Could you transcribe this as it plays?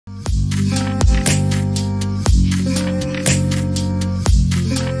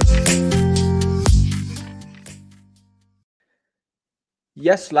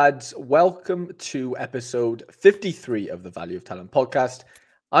Yes, lads, welcome to episode 53 of the Value of Talent podcast.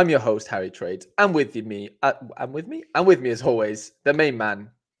 I'm your host, Harry Trades, and with me as always, the main man,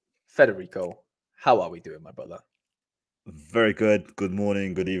 Federico. How are we doing, my brother? Very good. Good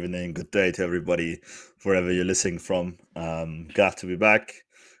morning, good evening, good day to everybody, wherever you're listening from. Glad to be back.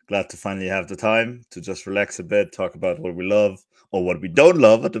 Glad to finally have the time to just relax a bit, talk about what we love or what we don't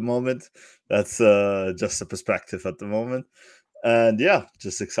love at the moment. That's just a perspective at the moment. And yeah,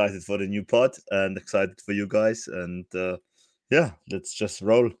 just excited for the new pod and excited for you guys. And yeah, let's just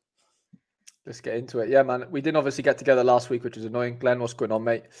roll. Let's get into it. Yeah, man. We didn't obviously get together last week, which was annoying. Glenn, what's going on,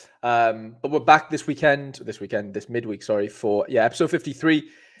 mate? But we're back this midweek, sorry, for episode 53.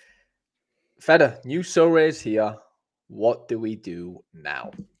 Feder, new Sorare is here. What do we do now?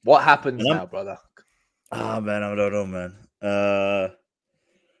 What happens now, brother? Man, I don't know, man.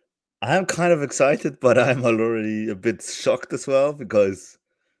 I am kind of excited, but I'm already a bit shocked as well because,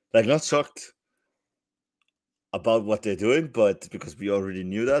 not shocked about what they're doing, but because we already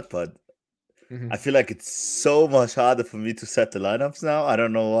knew that. But I feel like it's so much harder for me to set the lineups now. I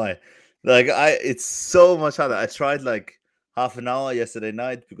don't know why. It's so much harder. I tried like half an hour yesterday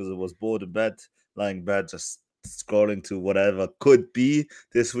night because I was bored in bed, lying in bed, just scrolling to whatever could be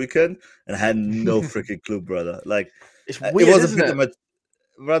this weekend, and I had no freaking clue, brother. Like, it's weird, it was a bit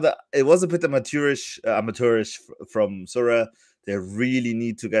it was a bit amateurish from Sorare. They really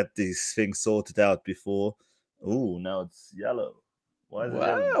need to get these things sorted out before. Oh, now it's yellow. Why is it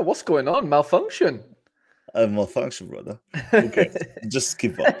yellow? What's going on? Malfunction. Malfunction, brother. Okay, just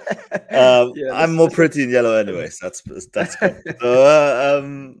keep on. I'm more pretty in yellow, anyways. That's cool.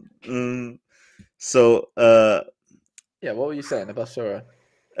 Yeah, what were you saying about Sorare?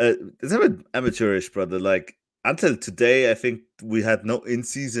 It's a bit amateurish, brother. Like, until today, I think we had no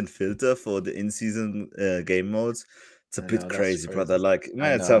in-season filter for the in-season game modes. It's a bit crazy, brother. Like,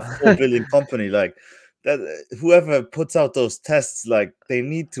 man, it's a 4 billion company. Like, that whoever puts out those tests, like, they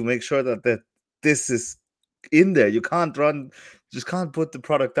need to make sure that this is in there. You can't put the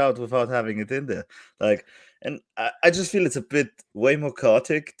product out without having it in there. Like, and I just feel it's a bit way more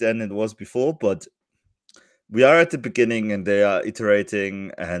chaotic than it was before, but we are at the beginning and they are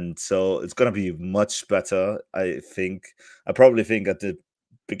iterating, and so it's going to be much better. I probably think at the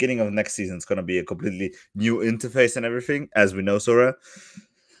beginning of next season it's going to be a completely new interface and everything, as we know Sorare.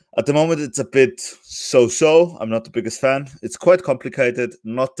 At the moment it's a bit so-so. I'm not the biggest fan. It's quite complicated,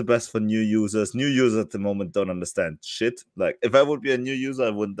 not the best for new users. New users at the moment don't understand shit. Like, if I would be a new user, I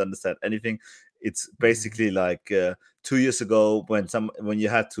wouldn't understand anything. It's basically like 2 years ago when you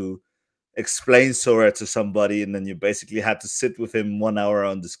had to explain Sorare to somebody, and then you basically had to sit with him 1 hour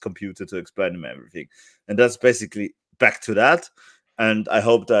on this computer to explain him everything. And that's basically back to that. And I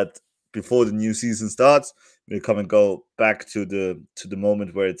hope that before the new season starts, we'll come and go back to the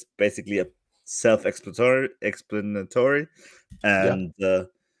moment where it's basically a self-explanatory. And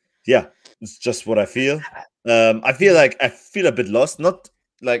yeah, it's just what I feel. I feel a bit lost. Not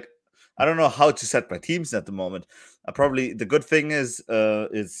like, I don't know how to set my teams at the moment. Probably the good thing is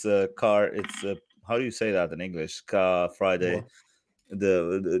it's how do you say that in English? Car Friday.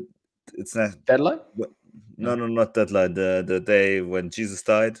 It's not deadline. No, not deadline. The day when Jesus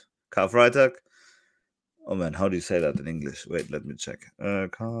died. Karfreitag. Oh man, how do you say that in English? Wait, let me check.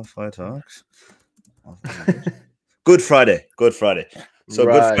 Karfreitag. Good Friday. Good Friday. So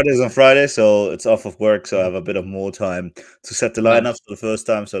right. Good Friday is on Friday, so it's off of work, so I have a bit of more time to set the lineups for the first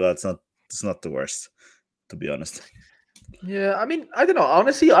time. So it's not the worst, to be honest. Yeah, I mean, I don't know.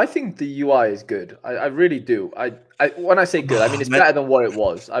 Honestly, I think the UI is good. I really do. I when I say good, I mean it's better than what it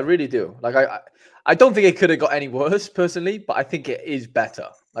was. I really do. Like, I don't think it could have got any worse personally, but I think it is better.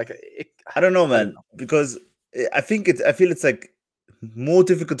 Like, I don't know, man, because I feel it's like more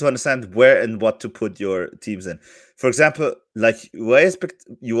difficult to understand where and what to put your teams in. For example, like UI is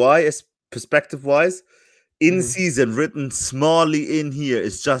perspective wise, in season written smallly in here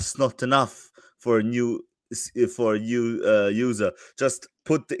is just not enough for a new user. Just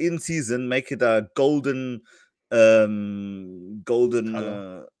put the in season, make it a golden not golden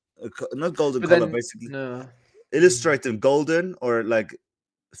color, basically. No. Illustrate them golden, or like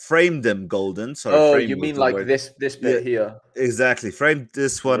frame them golden. Sorry. Oh, you mean like word. this bit here? Exactly. Frame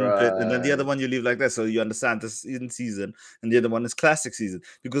this one bit, and then the other one you leave like that, so you understand this in season, and the other one is classic season.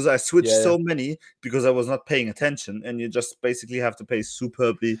 Because I switched so many because I was not paying attention, and you just basically have to pay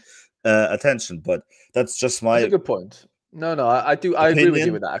superbly attention. But that's just my. That's a good point. No, I do. I agree with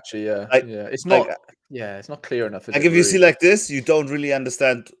you with that. Actually, yeah. It's not. It's not clear enough. Like, if you see like this, you don't really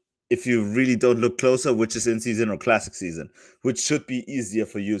understand. If you really don't look closer, which is in season or classic season, which should be easier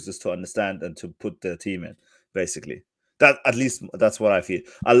for users to understand and to put their team in, basically. That at least that's what I feel.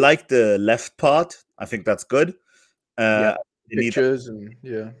 I like the left part. I think that's good. Yeah, They need pictures and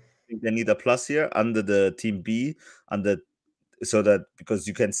yeah. they need a plus here under the team B, under so that because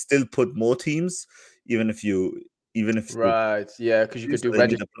you can still put more teams, even if Right, yeah, because you could so do they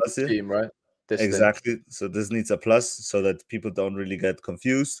need register a plus here. team, right? This thing. Exactly. So this needs a plus so that people don't really get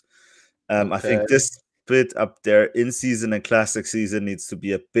confused. I Okay. think this bit up there in season and classic season needs to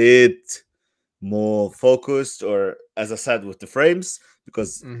be a bit more focused, or as I said with the frames,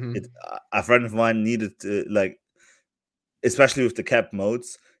 because a friend of mine needed to, like, especially with the cap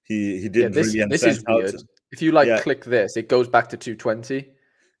modes, he Yeah, didn't this really this understand is how weird. to. If you like Yeah, click this, it goes back to 220.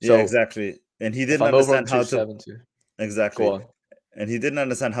 yeah, So exactly. And he if didn't I'm over on understand how to 270, go exactly, on. and he didn't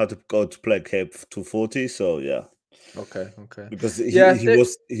understand how to go to play cap 240. So yeah, Okay. because Yeah, he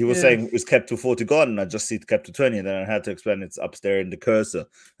was yeah. saying is cap 240 gone, and I just see cap 220, and then I had to explain it's upstairs in the cursor,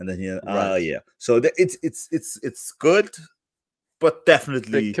 and then Right. yeah. So it's good, but But it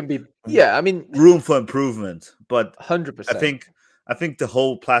definitely can be, yeah, I mean, room for improvement. But I 100%. think I think the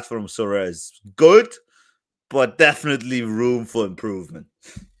whole platform Sorare is good, but definitely room for improvement.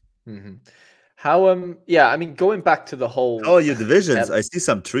 How yeah, I mean, going back to the How are whole your divisions? yeah, I see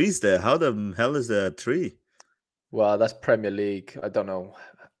some trees there. How the hell is there a tree? well, that's Premier League. I don't know.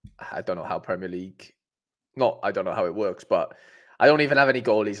 I don't know how Premier League. Not. I don't know how it works, but I don't even have any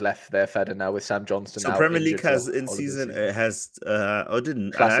goalies left there. Feder now with Sam Johnston So out Premier League injured for the has in whole of the season season. has I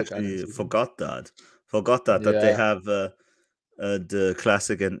didn't I Classic and in actually season. forgot that they Yeah, have the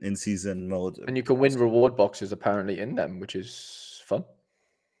classic and in season mode. and you can win reward boxes apparently in them, which is fun.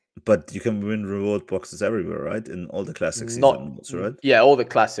 But you can win reward boxes everywhere, right? In all the classic season Not. modes, right? Yeah, all the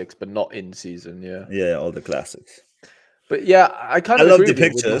classics, but not in season. Yeah, Yeah, all the classics. but yeah, I kind I of love agree the with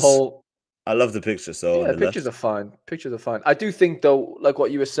you with the pictures. whole. I love the pictures. So on Yeah, the pictures left, are fine. Pictures are fine. I do think though, like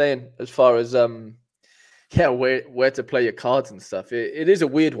what you were saying, as far as yeah, where to play your cards and stuff. It is a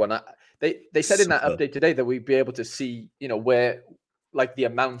weird one. They said in that super. update today that we'd be able to see, where like the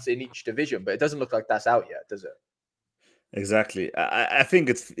amounts in each division, but it doesn't look like that's out yet, does it? Exactly. I think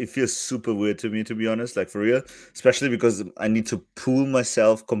it feels super weird to me, to be honest, like for real, especially because I need to pool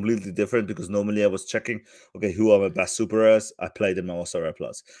myself completely different, because normally I was checking, okay, who are my best super rares? I play them in All Star Rare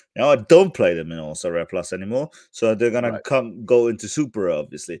Plus. Now I don't play them in All Star Rare Plus anymore. So they're going Right. to go into super rare,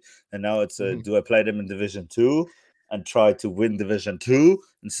 obviously. And now it's, Mhm. do I play them in Division 2 and try to win Division 2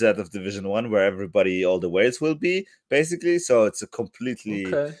 instead of Division 1, where everybody, all the whales will be, basically? So it's a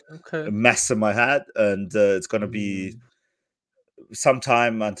completely Okay. mess in my head, and it's going to be Mm. some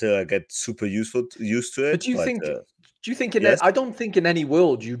time until I get super used to But it. But do you think yes, I don't think in any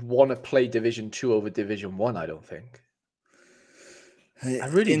world you'd want to play Division 2 over Division 1, I don't think. I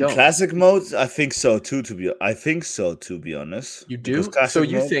really in don't. classic mode, I think so, to be honest, You because do? So classic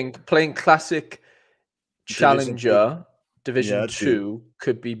you mode, think playing Classic Division 2, Challenger Division yeah, do 2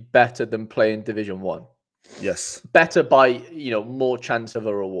 could be better than playing Division 1? yes, Better by, more chance of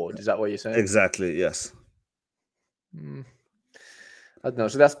a reward. Is that what you're saying? exactly, yes. Mm, I don't know.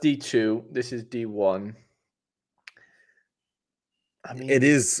 So that's D2. This is D1. I It mean,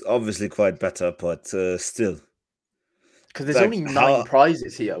 is obviously quite better, but still, because there's like only 9 how.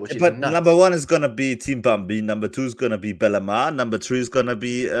 prizes here, which is But number nuts. one is gonna be Team Bambi. Number two is gonna be Bellamar. Number three is gonna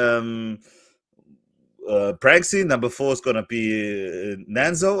be Pranksy. Number four is gonna be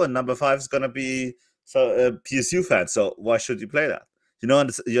Nanzo, and number five is gonna be PSU fan. So why should you play that? You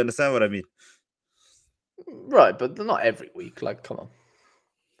understand what I mean? Right, but not every week. Like, come on.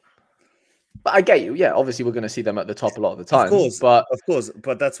 But I get you. Yeah, obviously we're going to see them at the top a lot of the time. But Of course.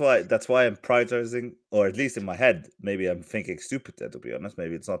 But that's why I'm prioritizing, or at least in my head, maybe I'm thinking stupid there. To be honest,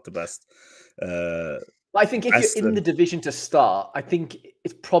 maybe it's not the best. Uh, I think if you're best in the division to start, I think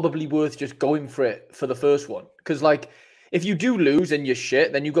it's probably worth just going for it for the first one. Because, like, if you do lose and you're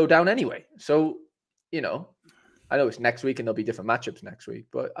shit, then you go down anyway. So, I know it's next week and there'll be different matchups next week,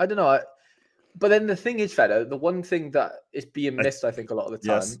 but I don't know. But then the thing is, Feder, the one thing that is being I, missed, I think, a lot of the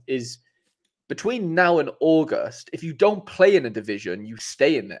yes, time is between now and August, if you don't play in a division, you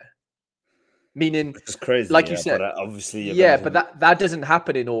stay in there. Meaning, which is crazy. like you Yeah, but said, obviously you're yeah, gonna. but that doesn't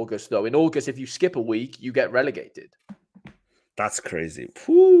happen in August, though. In August, if you skip a week, you get relegated. That's crazy.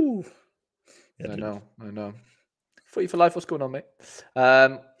 Whew. Yeah, I know. Footy for life. What's going on, mate?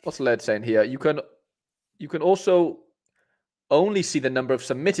 What's the lad saying here? You can also only see the number of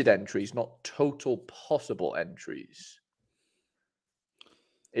submitted entries, not total possible entries.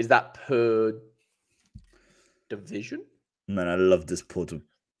 Is that per division? man, I love this portal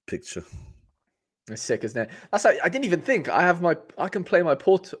picture. It's sick, isn't it? That's like, I didn't even think I can play my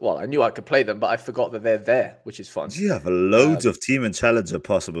port. Well, I knew I could play them, but I forgot that they're there, which is fun. You have loads of team and challenger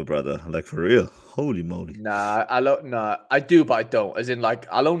possible, brother. Like for real. Holy moly. Nah, I do, but I don't. As in, like,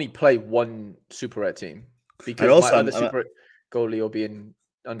 I'll only play one super rare team because also, my other super goalie will be in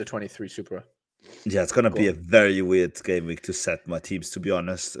under 23 super. Yeah, it's gonna be a very weird game week to set my teams, to be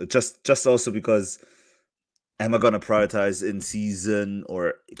honest. Just also because am I gonna prioritize in season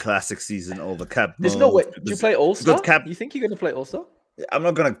or classic season over cap? There's no way. Do you play All Star? You think you're gonna play All Star? I'm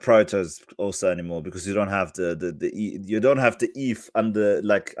not gonna prioritize All Star anymore because you don't have you don't have the ETH under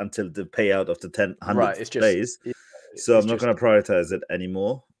like until the payout of the 100 plays. So I'm not gonna prioritize it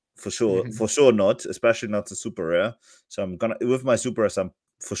anymore for sure. For sure not, especially not the super rare. So I'm gonna with my super rares, I'm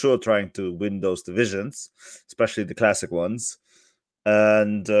for sure trying to win those divisions, especially the classic ones.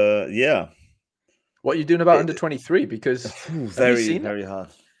 And yeah. What are you doing about under 23? Because very hard.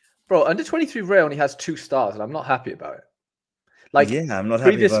 Bro, under 23 rare only has 2 stars, and I'm not happy about it. Like, yeah, I'm not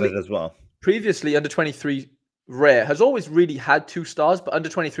happy about it as well. Previously, under 23 rare has always really had 2 stars, but under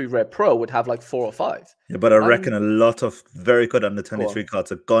 23 rare pro would have like 4 or 5. Yeah, but I reckon a lot of very good under 23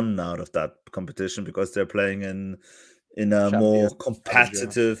 cards are gone out of that competition because they're playing in a more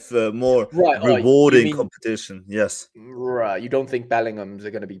competitive, more rewarding competition. Yes. Right. You don't think Bellinghams are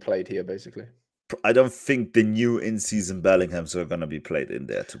going to be played here, basically? I don't think the new in-season Bellinghams are going to be played in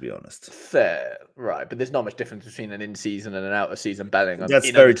there, to be honest. Fair, right? But there's not much difference between an in-season and an out-of-season Bellingham. That's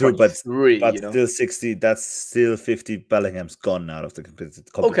very true, but still 60. That's still 50 Bellinghams gone out of the competition.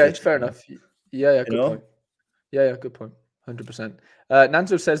 Okay, fair enough. Yeah, good point. Yeah, good point. 100%.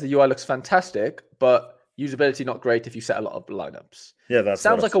 Nanzo says the UI looks fantastic, but usability not great if you set a lot of lineups. Yeah, that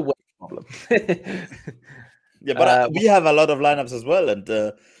sounds like a weight problem. Yeah, but we have a lot of lineups as well, and.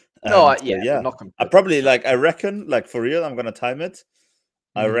 Yeah. I probably I reckon for real. I'm gonna time it.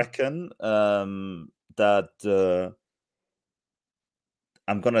 I reckon that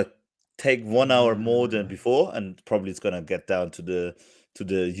I'm gonna take 1 hour more than before, and probably it's gonna get down to the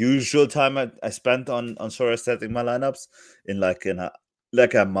usual time I spent on Sorare setting my lineups in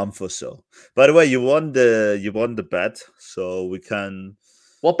a month or so. By the way, you won the bet, so we can.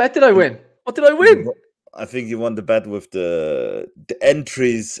 What bet did I win? What did I win? I think you won the bet with the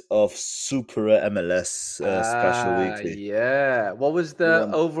entries of Super MLS special weekly. Yeah. What was the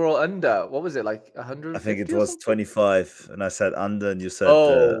overall under? What was it, like 100? I think it was 25, and I said under, and you said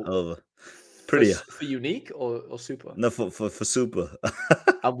over. Pretty for unique or super? No, for super.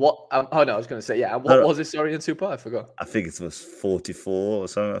 And what? Oh no, I was going to say And what was it? Sorry, in super, I forgot. I think it was 44 or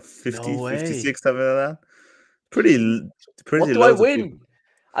something, 50, 56, something like that. Pretty. What do I win?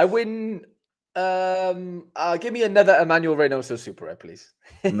 I win. Give me another Emmanuel Reynoso super rare, please.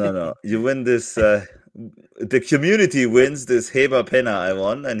 No. You win this. The community wins this Heba Pena I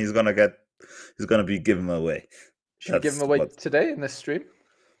won, and he's gonna be given away. Should we give him away today in this stream?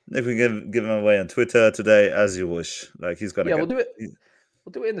 If we give him away on Twitter today, as you wish. Like he's gonna. Yeah, we'll do it.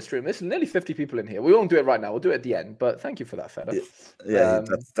 We'll do it in the stream. There's nearly 50 people in here. We won't do it right now. We'll do it at the end. But thank you for that, Feder. Yeah,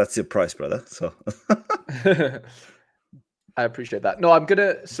 that's your price, brother. So. I appreciate that. No,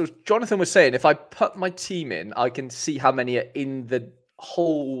 so Jonathan was saying, if I put my team in, I can see how many are in the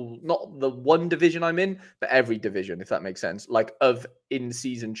whole, not the one division I'm in, but every division, if that makes sense, like of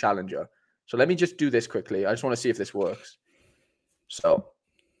in-season challenger. So let me just do this quickly. I just want to see if this works. So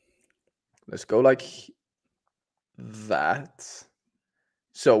let's go like that.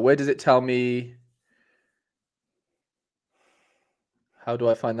 So where does it tell me? How do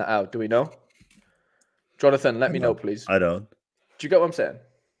I find that out? Do we know? Jonathan, let me know, please. I don't. Do you get what I'm saying?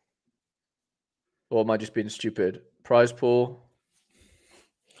 Or am I just being stupid? Prize pool.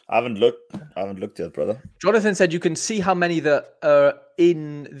 I haven't looked yet, brother. Jonathan said you can see how many that are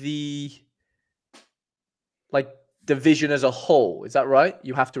in the division as a whole. Is that right?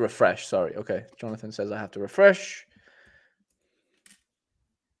 You have to refresh. Sorry. Okay. Jonathan says I have to refresh.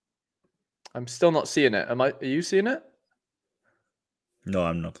 I'm still not seeing it. Are you seeing it? No,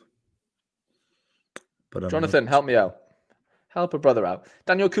 I'm not. But Jonathan, help me out. Help a brother out.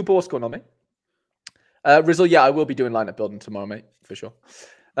 Daniel Cooper, what's going on, mate? Rizzle, yeah, I will be doing lineup building tomorrow, mate, for sure.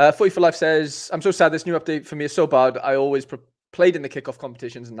 40 for Life says, I'm so sad this new update for me is so bad. I always played in the kickoff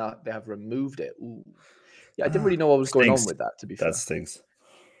competitions, and now they have removed it. Ooh. Yeah, I didn't really know what was going on with that, to be fair. That stinks.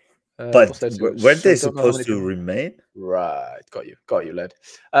 But weren't they supposed to remain? Right, got you, lad.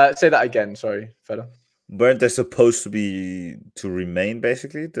 Say that again, sorry, Feder. Weren't they supposed to remain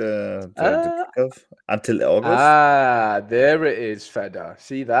basically the kickoff until August? There it is, Feder.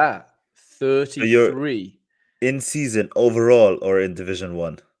 See that? 33 in season overall or in Division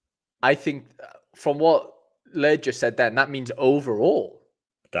 1? I think from what Led just said, then that means overall.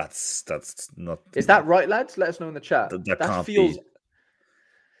 That's not. Is that right, lads? Let us know in the chat. That That can't feels. be.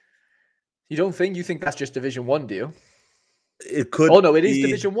 You don't think? You think that's just Division 1, do you? It could. Oh no, it is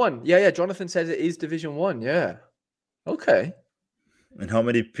Division 1. Yeah, Jonathan says it is Division 1. Yeah. Okay. And how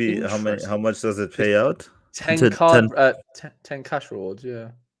much does it pay out? 10 cash rewards.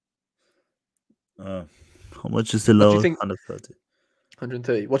 Yeah. How much is the low? 130.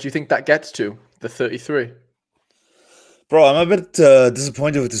 130. What do you think that gets to? The 33. Bro, I'm a bit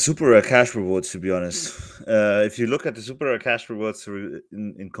disappointed with the super rare cash rewards, to be honest. If you look at the super rare cash rewards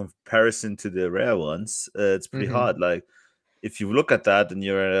in comparison to the rare ones, it's pretty hard. Like, if you look at that and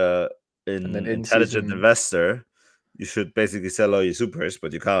you're an intelligent investor, you should basically sell all your supers,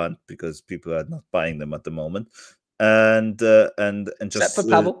 but you can't because people are not buying them at the moment. And just except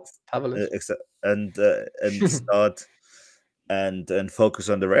for Pavel. And start and focus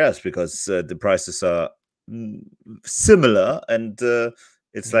on the rares because the prices are similar, and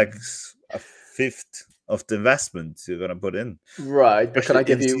it's like a fifth of the investment you're gonna put in. Right, but can I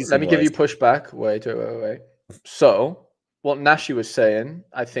give you? Let me give you pushback. Wait. So what Nashi was saying,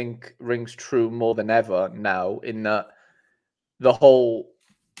 I think, rings true more than ever now. In that the whole,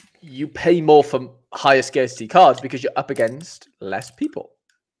 you pay more for higher scarcity cards because you're up against less people,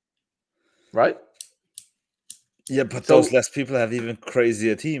 right? Yeah, but those less people have even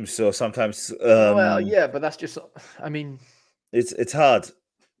crazier teams. So sometimes, well, yeah, but that's just. I mean, it's hard.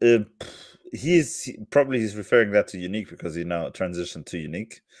 He's referring that to Unique because he now transitioned to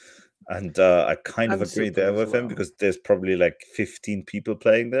Unique, and I kind of agree there with him because there's probably like 15 people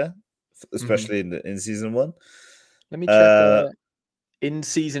playing there, especially in season 1. Let me check. In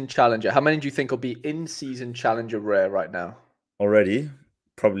season challenger, how many do you think will be in season challenger rare right now? Already.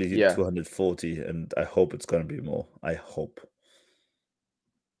 Probably 240, and I hope it's going to be more. I hope.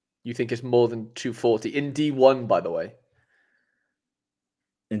 You think it's more than 240 in D1, by the way?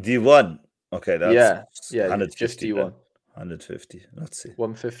 In D1, okay, that's 150. Just D1. 150. Let's see.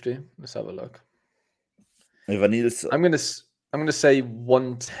 150. Let's have a look. Evanilson. I'm gonna say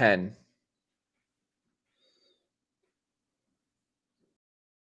 110.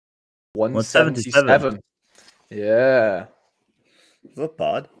 177. Yeah. Not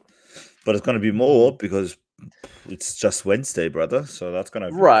bad. But it's going to be more because it's just Wednesday, brother. So that's going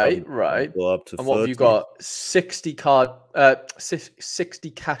to right. go up to 30. And what have you got? 60 cash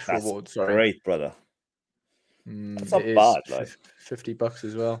rewards. Sorry. Great, brother. That's not bad. Like $50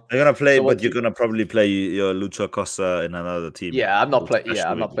 as well. You're gonna play, but you're gonna probably play your Lucha Costa in another team. Yeah, I'm not playing. Yeah,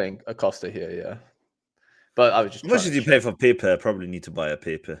 I'm not playing Acosta here. Yeah, but I was just. How much did you pay for paper? I probably need to buy a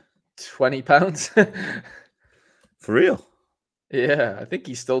paper. £20. For real? Yeah, I think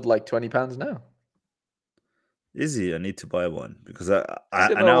he's still like £20 now. Is he? I need to buy one because I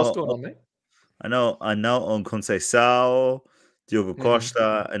know what's going on, mate. I know on Conceição, Diogo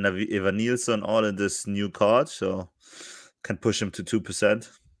Costa, and Evanilson all in this new card, so can push him to 2%.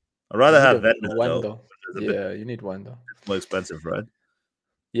 I'd rather have Wendell, though. Yeah, you need Wendell. It's more expensive, right?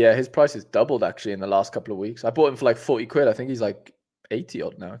 Yeah, his price has doubled actually in the last couple of weeks. I bought him for like 40 quid. I think he's like 80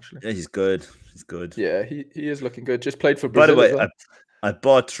 odd now, actually. Yeah, he's good. He's good. Yeah, he is looking good. Just played for Brazil. By the way, I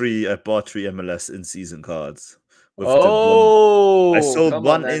bought three MLS in season cards. I sold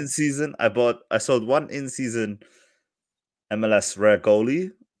one in season. I sold one in season MLS rare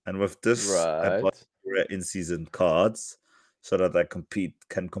goalie, and with this, I bought rare in season cards so that I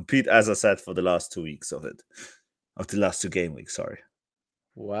can compete, as I said, for the last 2 weeks of the last 2 game weeks. Sorry.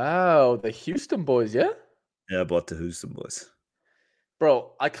 Wow, the Houston boys, yeah. Yeah, I bought the Houston boys.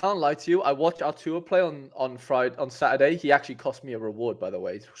 Bro, I can't lie to you. I watched Arturo play on Saturday. He actually cost me a reward, by the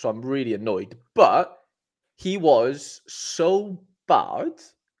way, so I'm really annoyed. But he was so bad,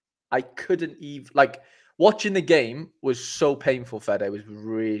 I couldn't even watching the game was so painful. Fede was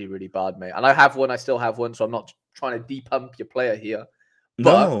really, really bad, mate. And I still have one, so I'm not trying to depump your player here.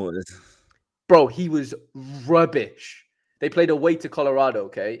 But, no, bro, he was rubbish. They played away to Colorado.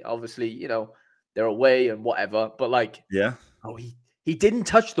 Okay, obviously, they're away and whatever. But he didn't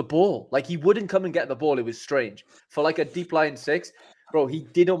touch the ball. Like, he wouldn't come and get the ball. It was strange for like a deep line 6. Bro, he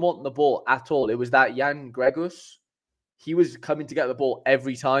didn't want the ball at all. It was that Jan Gregus. He was coming to get the ball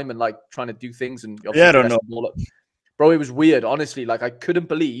every time and like trying to do things. And I don't know. Bro, it was weird. Honestly, like I couldn't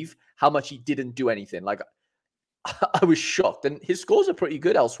believe how much he didn't do anything. Like I was shocked. And his scores are pretty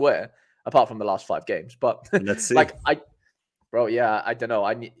good elsewhere, apart from the last 5 games. But let's see. I don't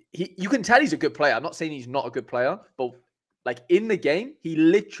know. You can tell he's a good player. I'm not saying he's not a good player, but like in the game, he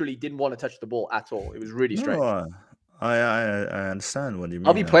literally didn't want to touch the ball at all. It was really strange. No, I understand what you mean.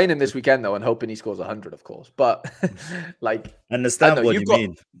 I'll be playing him this weekend though, and hoping he scores 100, of course. But understand what you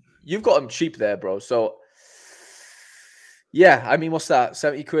mean. You've got him cheap there, bro. So Yeah, I mean, what's that?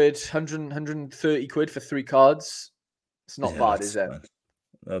 70 quid, 100, 130 quid for 3 cards. It's not bad, is it? Fine.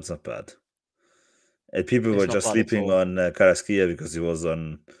 That's not bad. And people It's were not just bad at sleeping all. on Karaskia because he was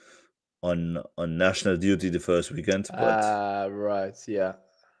on national duty the first weekend. But Right, yeah.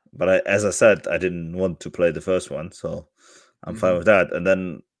 but as I said, I didn't want to play the first one, so I'm fine with that. And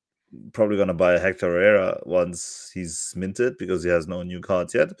then probably gonna buy a Hector Herrera once he's minted because he has no new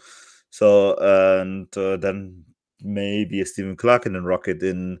cards yet. So and then maybe a Stephen Clark and then Rocket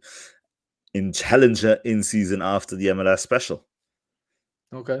in Challenger in season after the MLS special.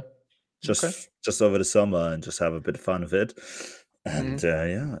 Okay. Just over the summer and just have a bit of fun with it. And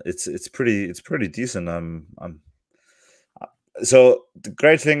yeah, it's pretty decent. So the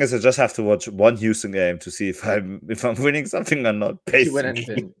great thing is I just have to watch one Houston game to see if I'm winning something or not. If you win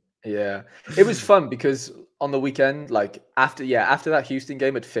Basically, anything. Yeah. It was fun because on the weekend, like after that Houston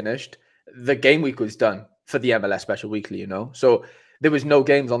game had finished, the game week was done for the MLS Special Weekly, you know. So there was no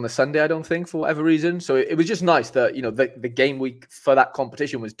games on the Sunday, I don't think, for whatever reason. So it was just nice that, you know, the game week for that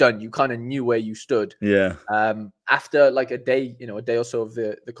competition was done. You kind of knew where you stood. yeah. After like a day or so of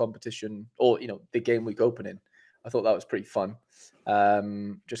the competition or, you know, the game week opening. I thought that was pretty fun.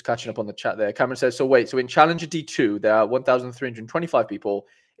 Just catching up on the chat there. Cameron says, so in Challenger D2, there are 1,325 people.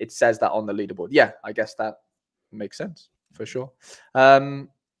 It says that on the leaderboard. Yeah, I guess that makes sense for sure. I'm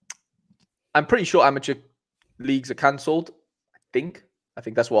pretty sure amateur leagues are cancelled. I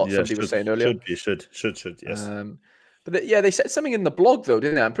think that's what somebody was saying earlier. Should, yes. But they said something in the blog though,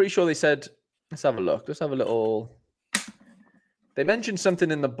 didn't they? I'm pretty sure they said, let's have a look. Let's have a little. They mentioned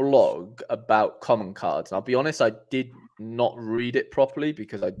something in the blog about common cards. And I'll be honest, I did not read it properly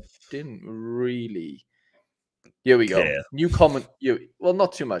because I didn't really. Here we go. New comment. Well,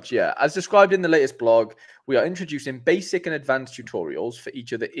 not too much. Yeah. As described in the latest blog, we are introducing basic and advanced tutorials for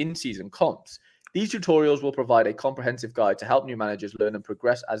each of the in-season comps. These tutorials will provide a comprehensive guide to help new managers learn and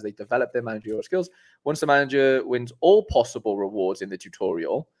progress as they develop their managerial skills. Once the manager wins all possible rewards in the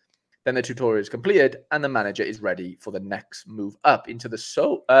tutorial, then the tutorial is completed and the manager is ready for the next move up into the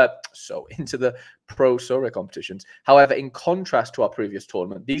into the pro Sorare competitions. However, in contrast to our previous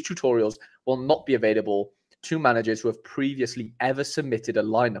tournament, these tutorials will not be available to managers who have previously ever submitted a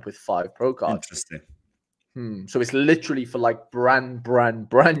lineup with 5 pro cards. Interesting. So it's literally for like brand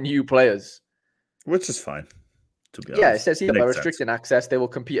new players, which is fine. To be honest. Yeah, it says here by restricting access, they will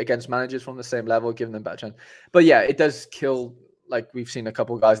compete against managers from the same level, giving them better chance. But yeah, it does kill. Like we've seen a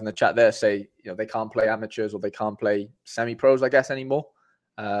couple of guys in the chat there say, you know, they can't play amateurs or they can't play semi-pros, I guess, anymore.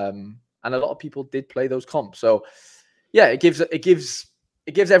 And a lot of people did play those comps. So yeah, it gives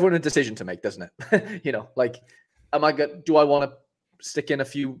everyone a decision to make, doesn't it? You know, like, do I want to stick in a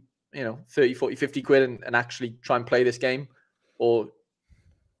few, 30, 40, 50 quid and actually try and play this game or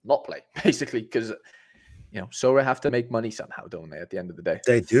not play, basically? Because, Sorare have to make money somehow, don't they, at the end of the day?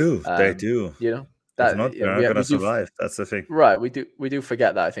 They do. You know, that, if not, we're not going to survive. That's the thing. Right. We do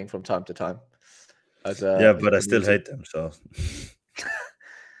forget that, I think, from time to time. But I still hate them, so.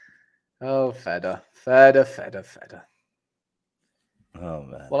 Oh, Feder. Oh,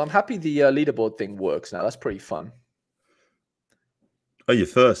 man. Well, I'm happy the leaderboard thing works now. That's pretty fun. Oh, you're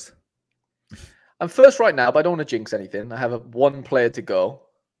first? I'm first right now, but I don't want to jinx anything. I have one player to go.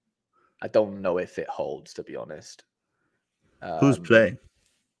 I don't know if it holds, to be honest. Who's playing?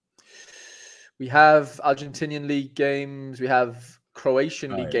 We have Argentinian league games. We have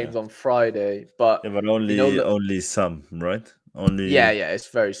Croatian league games on Friday, but only some, right? Only it's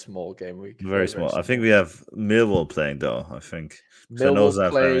very small game week. Very small. I think we have Millwall playing though. I think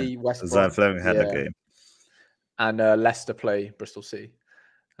Millwall play West Brom. Zan Fleming had a game, and Leicester play Bristol City.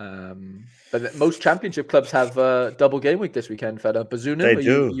 But most championship clubs have double game week this weekend. Feder, Bazuna, are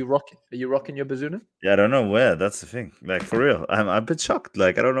you rocking your Bazuna? Yeah, I don't know where. That's the thing. Like, for real, I'm a bit shocked.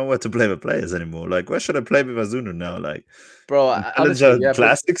 Like, I don't know where to play my players anymore. Like, where should I play with Bazuna now? Like, bro, honestly,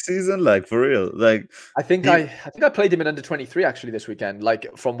 classic season. Like, for real. Like, I think I played him in under 23 actually this weekend.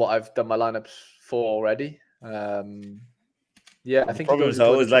 Like, from what I've done my lineups for already. I think I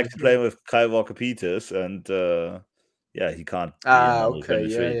always like to play with Kyle Walker-Peters and. He can't be in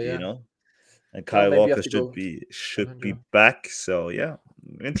 23, you know. And Kyle Walker should be back. So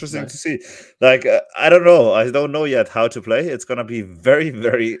interesting to see. Like I don't know. I don't know yet how to play. It's gonna be very,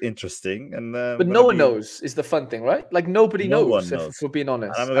 very interesting. And but no one knows is the fun thing, right? Like nobody knows. If we're being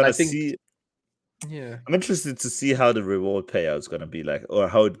honest. And I'm gonna see. Yeah, I'm interested to see how the reward payout is gonna be like, or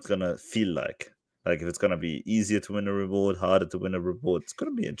how it's gonna feel like. Like if it's gonna be easier to win a reward, harder to win a reward. It's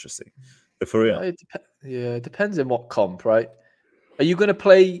gonna be interesting. For real. It depends on what comp, right? Are you going to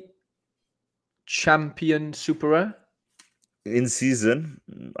play Champion Super Rare? In season,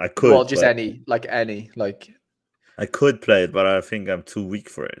 I could. Well, just any. I could play it, but I think I'm too weak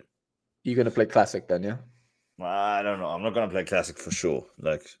for it. You're gonna play Classic then, yeah? I don't know. I'm not gonna play Classic for sure.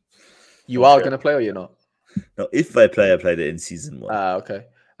 Like, You are gonna play, or you're not? No, if I play the in-season one. Okay.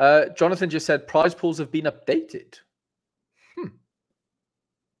 Jonathan just said prize pools have been updated.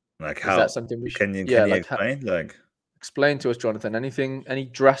 Like how? Is that something we should? Can you explain? Like, explain to us, Jonathan. Any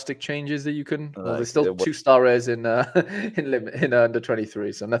drastic changes that you can? Well, there's still 2-star rares in in under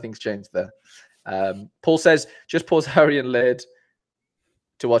 23, so nothing's changed there. Paul says just pause Harry and Laird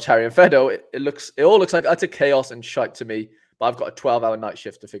to watch Harry and Fedo. It all looks like utter chaos and shite to me. But I've got a 12-hour night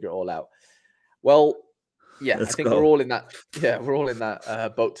shift to figure it all out. Well, yeah, I think we're all in that. Yeah, we're all in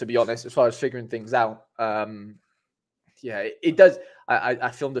that boat, to be honest, as far as figuring things out. Yeah, it does.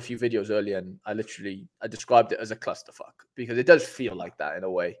 I filmed a few videos earlier, and I described it as a clusterfuck because it does feel like that in a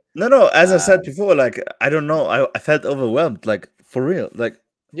way. No. As I said before, like I don't know, I felt overwhelmed, like for real. Like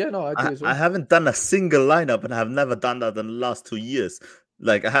yeah, no, I do as well. I haven't done a single lineup, and I have never done that in the last 2 years.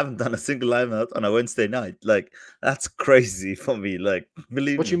 Like I haven't done a single lineup on a Wednesday night. Like that's crazy for me. Like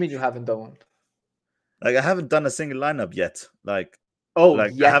believe me. What do you mean you haven't done one? Like I haven't done a single lineup yet. Like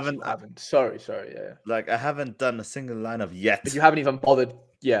like I haven't. Sorry, yeah. Like I haven't done a single lineup yet. But you haven't even bothered,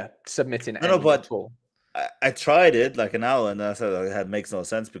 submitting any at all. I tried it like an hour, and I said it makes no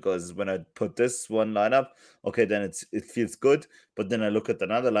sense because when I put this one lineup, okay, then it feels good. But then I look at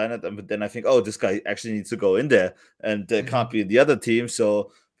another lineup, and then I think, oh, this guy actually needs to go in there, and can't be in the other team.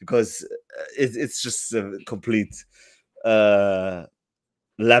 So because it's just a complete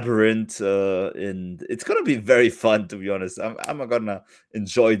labyrinth, and it's gonna be very fun, to be honest. I'm gonna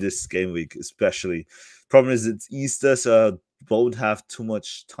enjoy this game week, especially. Problem is it's Easter, so I won't have too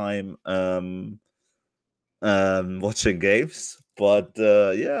much time watching games, but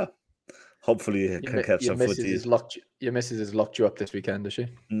yeah, hopefully I can catch some footy. Your missus has locked you up this weekend, does she?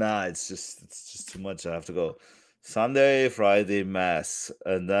 Nah, it's just too much. I have to go Sunday, Friday mass,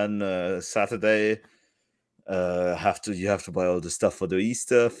 and then Saturday you have to buy all the stuff for the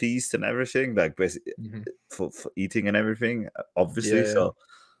Easter feast and everything, like basically for eating and everything, obviously. So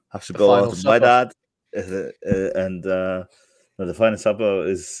I have to go out and buy that, and the final supper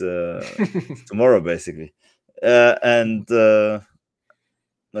is tomorrow, basically. And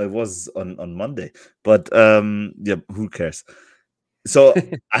it was on Monday, but yeah, who cares? So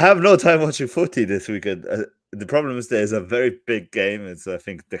I have no time watching footy this weekend. The problem is there's a very big game. It's, I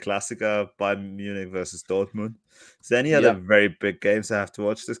think, the Klassiker, Bayern Munich versus Dortmund. Is there any other very big games I have to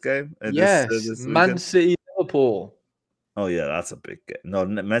watch this game? Yes, this Man City, Liverpool. Oh yeah, that's a big game. No,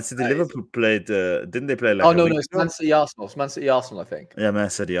 Man City, Liverpool played. Didn't they play like? Oh no, it's Man City, Arsenal. It's Man City, Arsenal, I think. Yeah, Man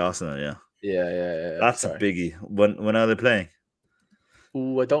City, Arsenal. Yeah. Yeah. That's a biggie. When are they playing?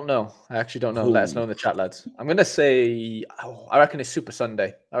 I don't know. I actually don't know. Let us know in the chat, lads. I'm going to say, I reckon it's Super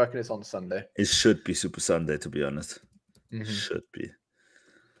Sunday. I reckon it's on Sunday. It should be Super Sunday, to be honest. Should be.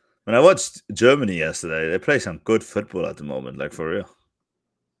 When I watched Germany yesterday, they play some good football at the moment, like for real.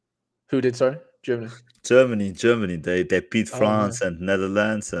 Who did, sorry? Germany. They beat France and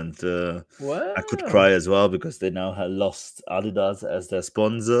Netherlands, and I could cry as well because they now have lost Adidas as their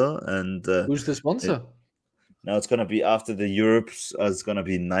sponsor. And who's the sponsor? Now it's gonna be after the Europes. It's gonna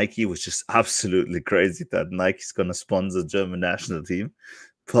be Nike, which is absolutely crazy that Nike's gonna sponsor German national team.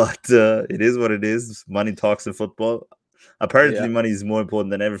 But it is what it is. Money talks in football. Apparently, money is more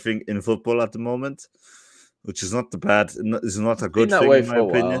important than everything in football at the moment, which is not the bad. It's not a good thing in my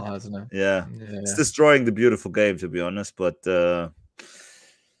opinion. While, hasn't it? Yeah, it's destroying the beautiful game, to be honest. But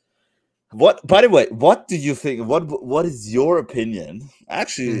what? By the way, what do you think? What is your opinion?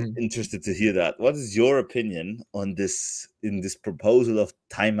 Actually, interested to hear that. What is your opinion on this proposal of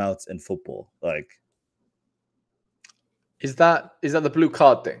timeouts in football? Like, is that the blue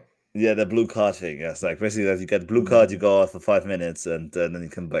card thing? Yeah, the blue card thing. Yes, like basically that you get blue card, you go out for 5 minutes, and then you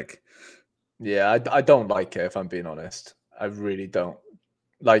come back. Yeah, I don't like it, if I'm being honest. I really don't.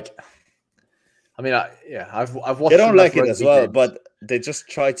 Like, I mean, I've watched. They don't like it as well, but they just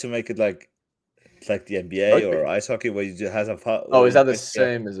try to make it like the NBA or ice hockey, where you just have a power. Oh, is that the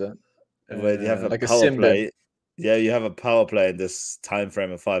same? Is it? Where you have a power play. Yeah, you have a power play in this time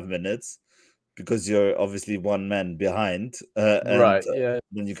frame of 5 minutes because you're obviously one man behind, right? Yeah.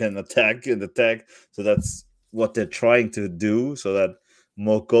 Then you can attack. So that's what they're trying to do, so that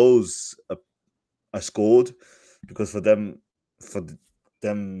more goals are scored, because for those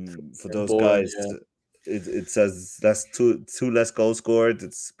guys, it says that's two less goals scored.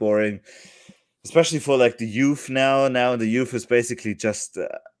 It's boring, especially for like the youth now. Now the youth is basically just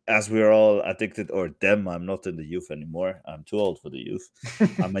as we're all addicted, or them. I'm not in the youth anymore. I'm too old for the youth.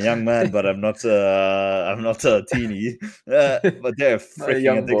 I'm a young man, but I'm not a teenie. But they're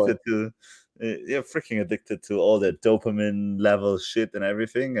freaking addicted to. you're freaking addicted to all the dopamine level shit and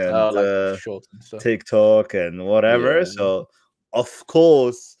everything, and like shorts and stuff. TikTok and whatever. So of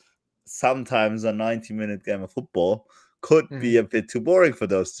course, sometimes a 90-minute game of football could be a bit too boring for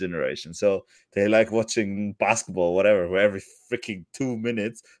those generations. So they like watching basketball, whatever, where every freaking 2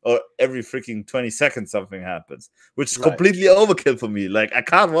 minutes or every freaking 20 seconds something happens, which is completely overkill for me. Like, I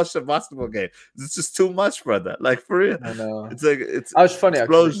can't watch the basketball game. It's just too much, brother. Like, for real. I know. It's like, it's I was funny,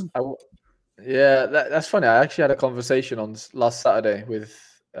 explosion. actually. That's funny. I actually had a conversation on last Saturday with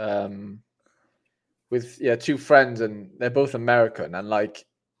two friends, and they're both American, and like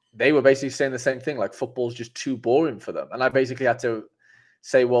they were basically saying the same thing, like football's just too boring for them. And I basically had to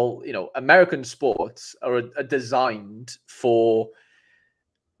say, well, American sports are designed for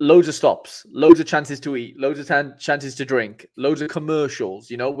loads of stops, loads of chances to eat, loads of chances to drink, loads of commercials.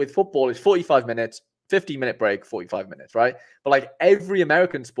 With football, it's 45 minutes, 15-minute break, 45 minutes, right? But like every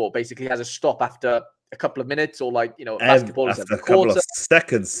American sport basically has a stop after a couple of minutes, or like, basketball is after a couple of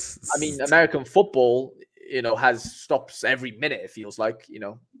seconds. I mean, American football, has stops every minute, it feels like,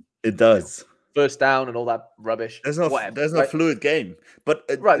 It does. First down and all that rubbish. There's no fluid game. But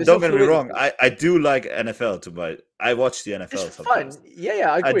don't get me wrong, I do like NFL I watch the NFL it's sometimes. Fun.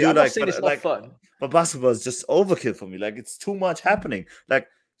 Yeah, I agree. I'm not saying it's not fun. But basketball is just overkill for me. Like, it's too much happening. Like,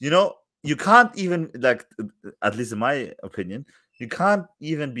 you can't even, like, at least in my opinion, you can't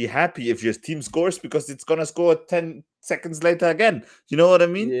even be happy if your team scores, because it's gonna score 10 seconds later again. You know what I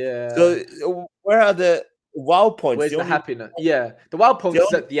mean? Yeah. So where are the wow points? Where's the happiness? Yeah, the wow points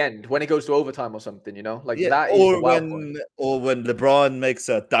is at the end when it goes to overtime or something. That is the wow point. Or when LeBron makes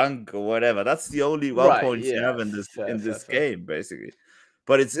a dunk or whatever. That's the only wow points you have in this game, basically.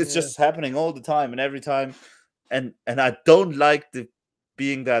 But it's just happening all the time and every time, and I don't like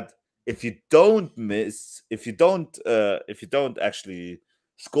being that. If you don't miss, if you don't actually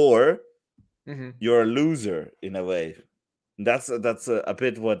score, you're a loser in a way. And that's a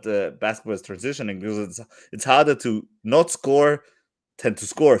bit what basketball is transitioning, because it's harder to not score than to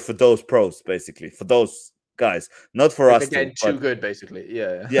score for those pros, basically, for those guys, not for us. They're getting too good, basically.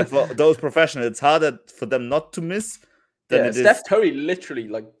 Yeah, for those professionals, it's harder for them not to miss than it Steph Curry literally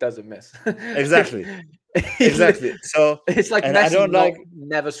doesn't miss. Exactly. So it's like Messi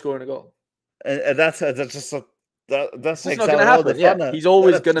never scoring a goal. And that's just that's not going to happen. Yeah, he's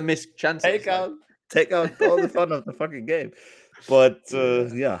always going to miss chances. Take out all the fun of the fucking game. But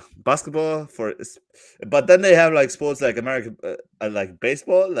basketball but then they have like sports like American, like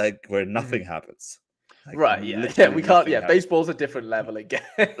baseball, like where nothing happens. Like, right? Yeah. We can't. Yeah, baseball's a different level again.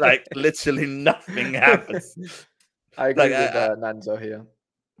 Like literally nothing happens. I agree with Nanzo here.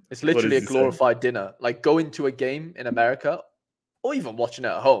 It's literally a glorified dinner. Like going to a game in America, or even watching it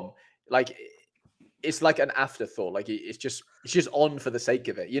at home, like it's like an afterthought. Like it's just on for the sake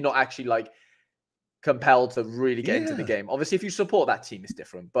of it. You're not actually like compelled to really get into the game. Obviously, if you support that team, it's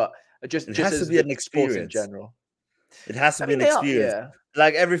different. But it has to be an experience in general. It has to be an experience.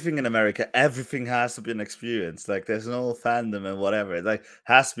 Like everything in America, everything has to be an experience. Like there's no fandom and whatever. It like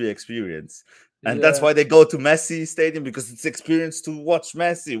has to be experience. And that's why they go to Messi Stadium, because it's experience to watch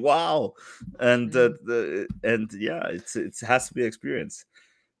Messi. Wow. And it has to be experience.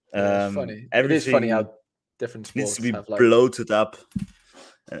 It's funny. It is funny how different sports needs to be bloated up.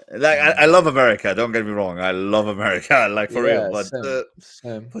 Like I love America. Don't get me wrong. I love America, like for real. But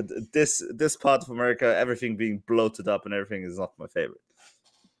but this part of America, everything being bloated up and everything is not my favorite.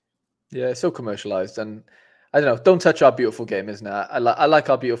 Yeah, it's so commercialized, and I don't know. Don't touch our beautiful game, isn't it? I like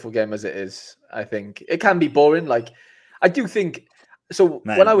our beautiful game as it is. I think it can be boring. Like I do think. So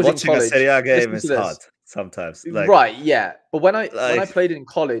when I was in college, watching a Serie A game is hard sometimes. Like, right? Yeah, but when I played in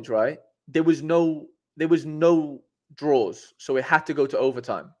college, right, there was no draws, so it had to go to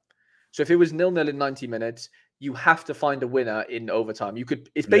overtime. So if it was 0-0 in 90 minutes, you have to find a winner in overtime.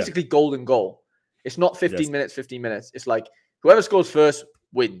 It's basically golden goal. It's not 15 minutes, 15 minutes. It's like whoever scores first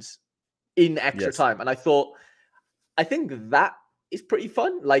wins in extra time. And I think that is pretty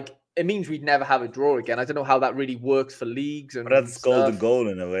fun. Like it means we'd never have a draw again. I don't know how that really works for leagues and but that's golden goal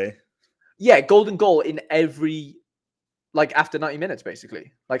in a way. Yeah, golden goal in every, like after 90 minutes,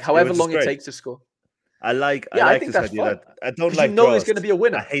 basically. Like however long it takes to score. I like this idea that I don't like. There's going to be a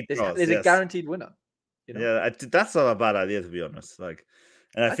winner. I hate draws. There's a guaranteed winner. Yeah, that's not a bad idea, to be honest. Like,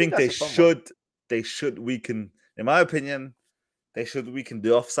 and I think they should weaken. In my opinion, they should weaken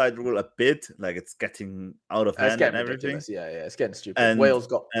the offside rule a bit. Like it's getting out of hand and everything. Ridiculous. Yeah, it's getting stupid. Wales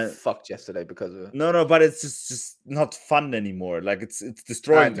got fucked yesterday because of no, but it's just not fun anymore. Like it's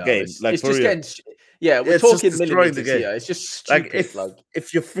destroying the game. Like it's for just real. getting. Yeah, we're talking millimeters here. It's just stupid. Like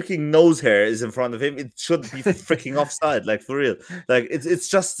if your freaking nose hair is in front of him, it should be freaking offside. Like for real. Like it's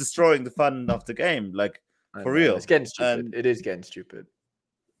just destroying the fun of the game. Like for real. It's getting stupid. It is getting stupid.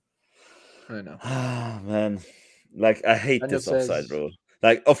 I know. Ah, man. Like I hate this offside rule.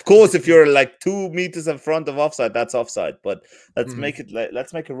 Like, of course, if you're like 2 meters in front of offside, that's offside. But let's make it like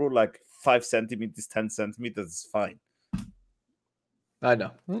let's make a rule like 5 centimeters, 10 centimeters is fine. I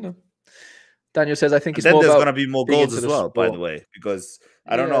know. Daniel says, I think it's then more there's about gonna be more goals as well, by the way, because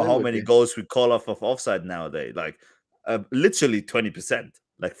I don't know how many goals we call off of offside nowadays. Like literally 20%.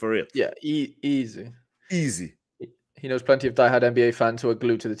 Like for real. Yeah, easy. He knows plenty of diehard NBA fans who are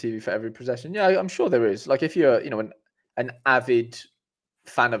glued to the TV for every possession. Yeah, I'm sure there is. Like if you're, an avid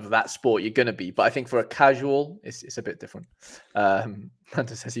fan of that sport, you're gonna be. But I think for a casual, it's a bit different.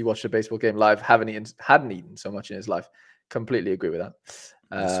 Hunter says he watched a baseball game live, hadn't eaten so much in his life. Completely agree with that.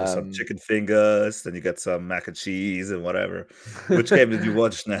 So some chicken fingers, then you get some mac and cheese and whatever. Which game did you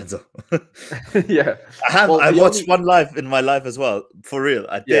watch, Nanzo? Yeah, I watched one live in my life as well. For real,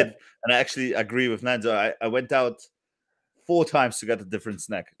 I did, and I actually agree with Nanzo. I went out 4 times to get a different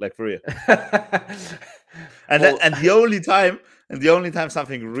snack, like for real. And the only time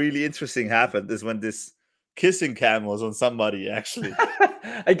something really interesting happened is when this kissing cam was on somebody. Actually,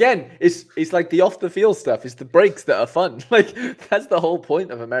 again, it's like the off the field stuff. It's the breaks that are fun. Like that's the whole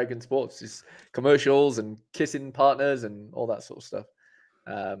point of American sports: is commercials and kissing partners and all that sort of stuff.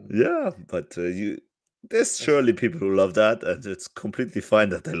 Yeah, but there's surely people who love that, and it's completely fine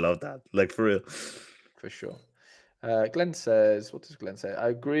that they love that. Like for real, for sure. Glenn says, what does Glenn say? I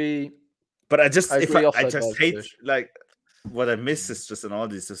agree. But I just hate, like, what I miss is just in all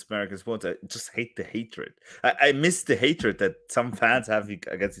these American sports, I just hate the hatred. I miss the hatred that some fans have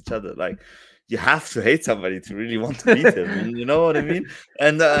against each other. Like, you have to hate somebody to really want to beat them. You know what I mean?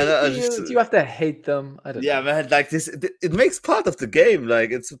 And do you have to hate them? I don't know. Yeah, man. Like this, it makes part of the game.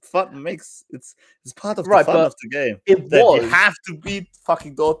 Like it's fun. It's part of the fun of the game. You have to beat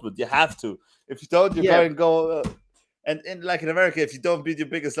fucking Dortmund. You have to. If you don't, you're going to go. And like in America, if you don't beat your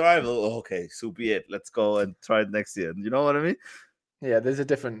biggest rival, okay, so be it. Let's go and try it next year. You know what I mean? Yeah, there's a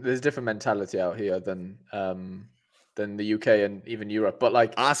different mentality out here than the UK and even Europe. But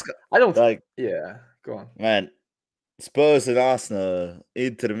like, I don't like. Yeah, go on, man. Spurs and Arsenal,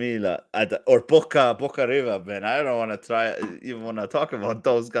 Inter Milan, or Boca River, man. I don't want to even want to talk about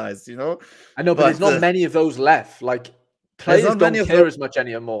those guys. You know, I know, but there's not many of those left. Like players don't care as much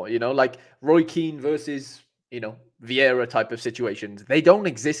anymore. You know, like Roy Keane versus Vieira type of situations, they don't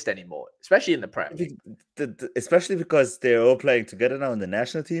exist anymore, especially in the Prem. Especially because they're all playing together now in the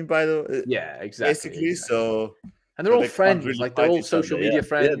national team, by the way. Yeah, exactly. Basically, so and they're all friends, really like they're all social media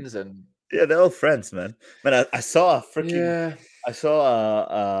friends, and they're all friends, man. Man, I saw I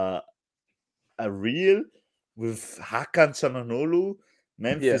saw a reel with Hakan Çalhanoğlu,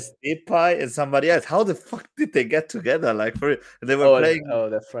 Memphis Depay, and somebody else. How the fuck did they get together? Like they were playing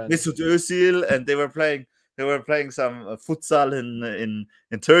they're friends. Mesut Özil, and they were playing some futsal in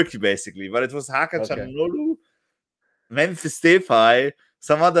Turkey, basically. But it was Hakan Çalhanoğlu, Memphis Depay,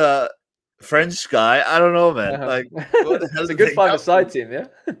 some other French guy. I don't know, man. Like, what the hell? It's a good five-a-side team, yeah.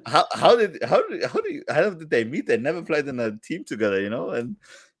 How did they meet? They never played in a team together, And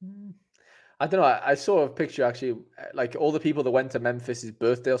I don't know. I saw a picture actually, like all the people that went to Memphis's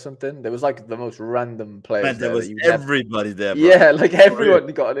birthday or something. There was like the most random players. Man, there was everybody there. Bro. Yeah, like everyone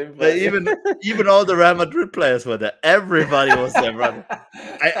got an invite. Like, even all the Real Madrid players were there. Everybody was there, brother.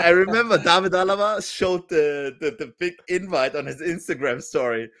 I remember David Alaba showed the big invite on his Instagram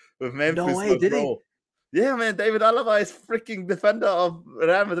story with Memphis. No way, did he? Yeah, man. David Alaba is freaking defender of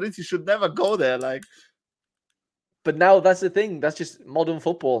Real Madrid. He should never go there. Like. But now that's the thing. That's just modern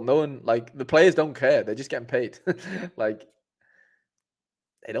football. No one, like, the players don't care. They're just getting paid. Like,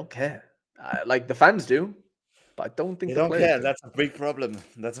 they don't care. Like, the fans do, but I don't think they don't care. That's a big problem.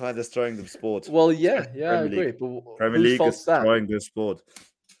 That's why they're destroying the sport. Well, yeah, I agree. But Premier League is destroying the sport.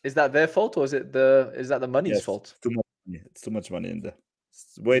 Is that their fault, or is that the money's fault? Too much money. It's too much money in there.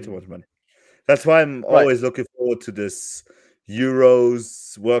 It's way too much money. That's why I'm always looking forward to this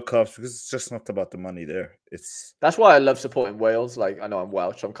Euros, World Cups, because it's just not about the money there. That's why I love supporting Wales. Like, I know I'm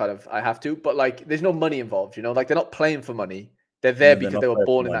Welsh, so I have to, but like, there's no money involved. Like they're not playing for money. They're there because they were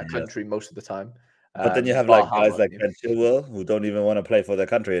born in that country most of the time. But then you have like guys like Ben Chilwell who don't even want to play for their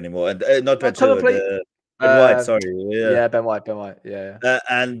country anymore, and not Ben Chilwell. Ben White, sorry. Yeah, Ben White. Yeah.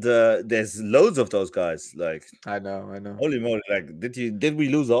 And there's loads of those guys. Like, I know. holy moly! Like, did we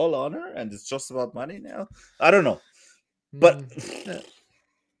lose all honor? And it's just about money now? I don't know. But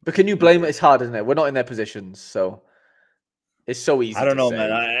but can you blame it? It's hard, isn't it? We're not in their positions, so it's so easy. I don't know, say.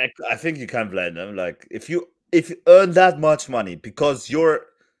 man. I think you can't blame them. Like, if you earn that much money because your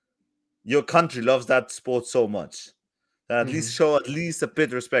country loves that sport so much, then at least show at least a bit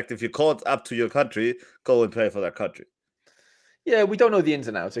of respect. If you're caught up to your country, go and play for that country. Yeah, we don't know the ins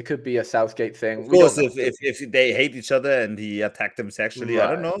and outs. It could be a Southgate thing. Of course, if they hate each other and he attacked them sexually, right.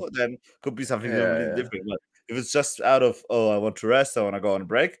 I don't know, then could be something completely different. But if it's just out of, I want to rest, I want to go on a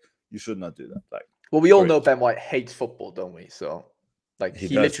break, you should not do that. Like, well, we all know Ben White hates football, don't we? So, like, he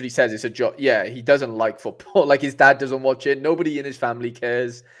literally says it's a job. Yeah, he doesn't like football. Like, his dad doesn't watch it. Nobody in his family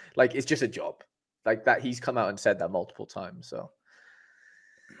cares. Like, it's just a job. Like that, he's come out and said that multiple times. So,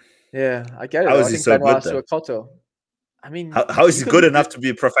 yeah, I get it. How is he so good, though? I mean, how is he good enough to be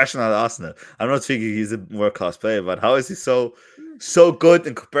a professional at Arsenal? I'm not thinking he's a world-class player, but how is he so good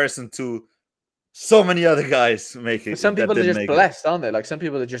in comparison to so many other guys making? Some people are just blessed, aren't they? Like, some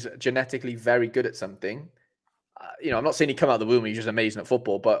people are just genetically very good at something. I'm not saying he come out of the womb, he's just amazing at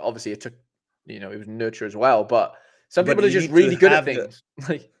football, but obviously it took, it was nurture as well. But some people are just really good at things.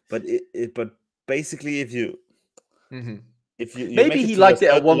 But basically, if you maybe he liked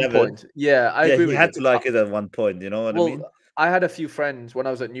it at one point. Yeah, I agree. He had to like it at one point. You know what I mean? I had a few friends when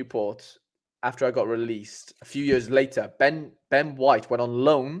I was at Newport after I got released. A few years later, Ben White went on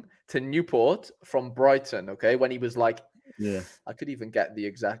loan to Newport from Brighton. Okay, when he was like, I could even get the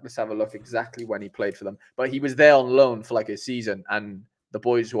exact. Let's have a look exactly when he played for them. But he was there on loan for like a season, and the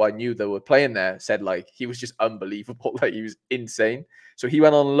boys who I knew that were playing there said like he was just unbelievable. Like he was insane. So he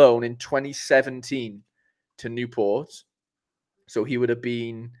went on loan in 2017 to Newport. So he would have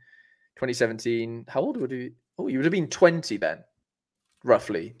been 2017. How old would he? Oh, he would have been 20 then,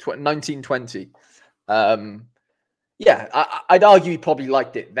 roughly 19, 20. Yeah, I'd argue he probably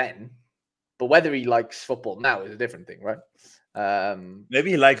liked it then, but whether he likes football now is a different thing, right?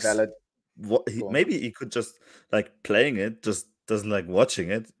 Maybe he likes maybe he could just like playing it, just doesn't like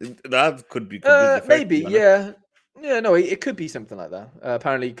watching it. That could be maybe, yeah. No, it could be something like that.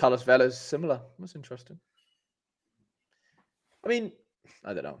 Apparently, Carlos Vela's similar. That's interesting. I mean,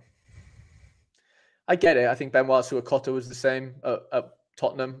 I don't know. I get it. I think Benoit Suakoto was the same at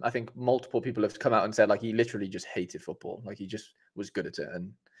Tottenham. I think multiple people have come out and said like he literally just hated football. Like he just was good at it,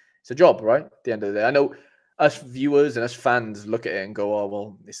 and it's a job, right? At the end of the day, I know us viewers and us fans look at it and go, "Oh,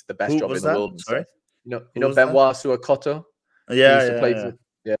 well, it's the best job in the world." Sorry, you know Benoit Suakoto. Yeah.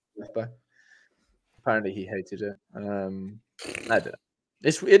 Apparently, he hated it. I don't know.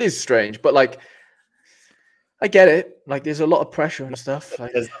 It is strange, but like. I get it. Like, there's a lot of pressure and stuff.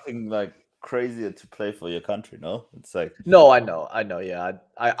 Like, there's nothing like crazier to play for your country, no? It's like no, I know. Yeah,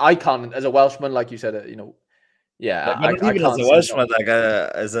 I can't as a Welshman, like you said, Yeah, I can't even as a Welshman, like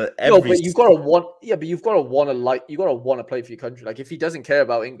as a every. No, but you've got to want. Yeah, but you've got to want to You got to want to play for your country. Like, if he doesn't care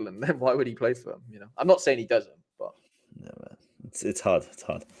about England, then why would he play for them? I'm not saying he doesn't, but yeah, man. It's hard. It's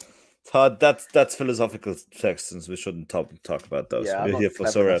hard. That's philosophical sections. We shouldn't talk about those. Yeah, we're here for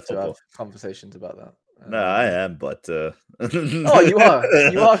Sorare football. Conversations about that. No, I am, but oh, you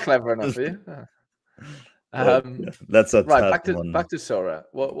are clever enough, are you? That's not right. Back to Sorare.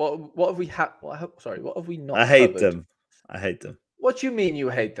 What have we had? Sorry, what have we not? I hate them. What do you mean you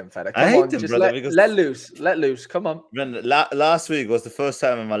hate them, Feda? I hate them, just brother. Let loose. Come on. Man, last week was the first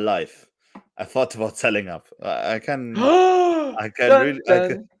time in my life I thought about selling up. I can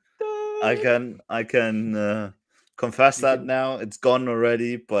confess that now. It's gone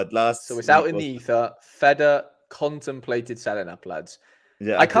already, but so it's out in the ether. Feda contemplated selling up, lads.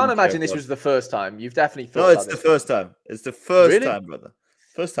 Yeah, I can't imagine this was the first time. You've definitely thought. No, it's the first time. It's the first really? time, brother.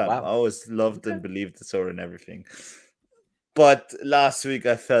 First time. Wow. I always loved and believed the Sorare and everything. But last week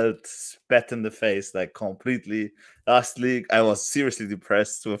I felt spat in the face, like completely. Last week I was seriously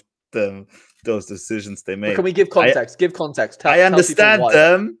depressed with those decisions they made. But can we give context? Give context. I understand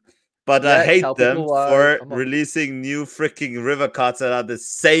them. But I hate them for releasing new freaking river cards that are the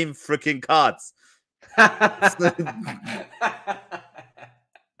same freaking cards. I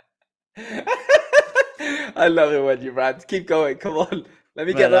love it when you rant. Keep going. Come on. Let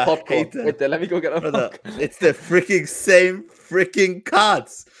me get the popcorn. Let me go get the popcorn. It's the freaking same freaking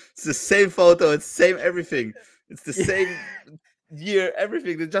cards. It's the same photo. It's the same everything. It's the same year.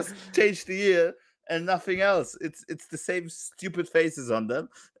 Everything. They just changed the year. And nothing else. It's the same stupid faces on them,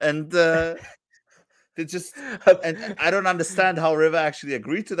 and they just. And I don't understand how River actually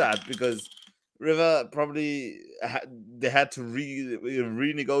agreed to that, because River probably they had to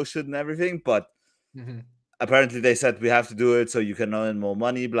renegotiate and everything. But Apparently, they said we have to do it so you can earn more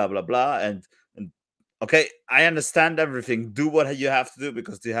money, blah blah blah. And okay, I understand everything. Do what you have to do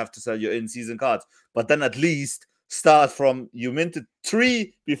because you have to sell your in-season cards. But then at least start from you minted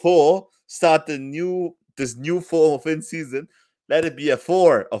 3 before. Start this new form of in-season. Let it be a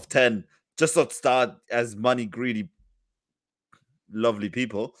 4 of 10. Just not start as money greedy, lovely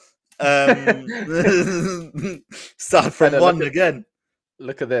people. Start from 1 again.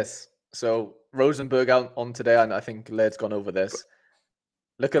 Look at this. So Rosenberg out on today, and I think Laird's gone over this.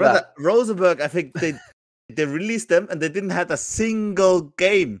 Look at that. Rosenberg, I think they released them and they didn't have a single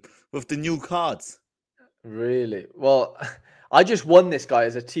game with the new cards. Really? Well, I just won this guy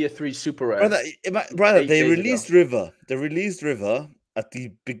as a tier 3 super rare. Brother, they released River. They released River at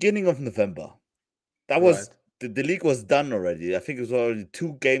the beginning of November. That was the league was done already. I think it was already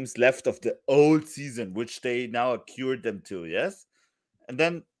 2 games left of the old season, which they now cured them to, yes? And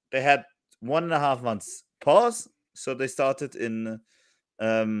then they had 1.5 months pause. So they started in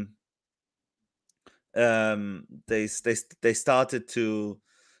they started to,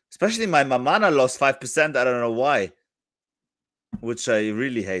 especially my Mamana lost 5%. I don't know why, which I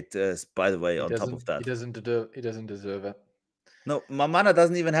really hate. By the way, on top of that, he doesn't deserve it. No, Mamana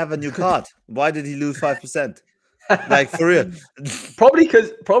doesn't even have a new card. Why did he lose 5%? Like for real?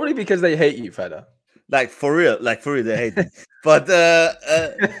 Probably because they hate you, Feder. Like for real, they hate me. But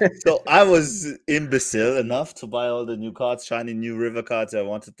so I was imbecile enough to buy all the new cards, shiny new River cards. I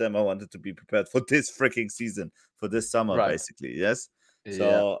wanted them. I wanted to be prepared for this freaking season, for this summer, basically. Yes.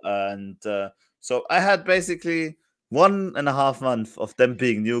 So so I had basically 1.5 months of them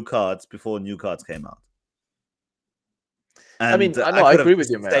being new cards before new cards came out. And I mean, I agree with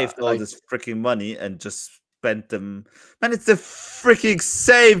you, man. Saved all this freaking money and just spent them. Man, it's the freaking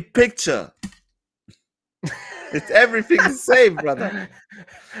same picture. It's everything the same, brother.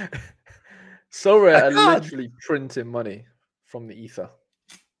 Sorare are literally printing money from the ether.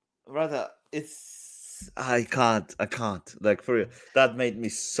 Brother, I can't. Like, for real. That made me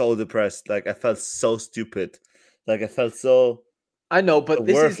so depressed. Like, I felt so stupid. Like, I felt so... I know, but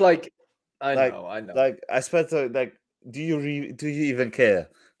this is like... I know. Like, I spent, like, do you even care?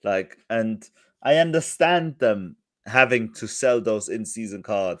 Like, and I understand them having to sell those in-season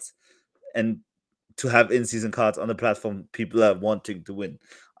cards and to have in-season cards on the platform people are wanting to win.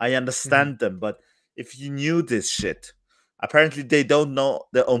 I understand them, but if you knew this shit, apparently they don't know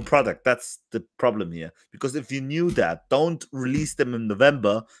their own product. That's the problem here. Because if you knew that, don't release them in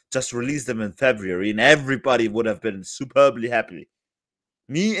November, just release them in February, and everybody would have been superbly happy.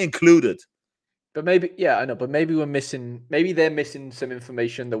 Me included. But maybe, yeah, I know, but maybe they're missing some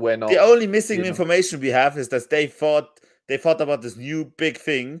information that we're not. The only missing information we have is that they thought about this new big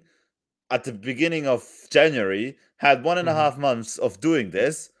thing at the beginning of January, had 1.5 months of doing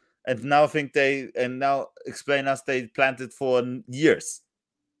this, and now explain us they planned it for years.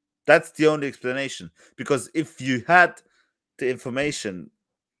 That's the only explanation. Because if you had the information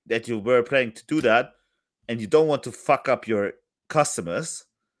that you were planning to do that, and you don't want to fuck up your customers,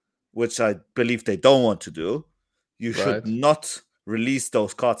 which I believe they don't want to do, you should not release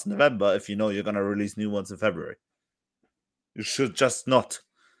those cards in November if you know you're going to release new ones in February. You should just not.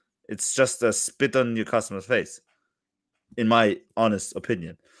 It's just a spit on your customer's face, in my honest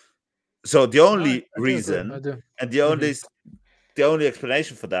opinion. So the only reason and the only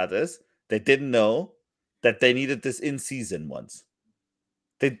explanation for that is they didn't know that they needed this in-season ones.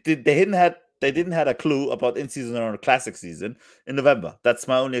 They didn't have a clue about in-season or classic season in November. That's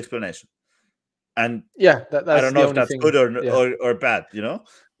my only explanation. And yeah, that's I don't know if that's good or bad, you know?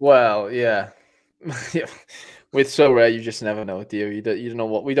 Well, yeah. With Sorare, you just never know, do you? You don't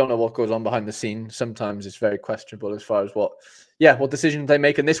know we don't know what goes on behind the scenes. Sometimes it's very questionable as far as what decisions they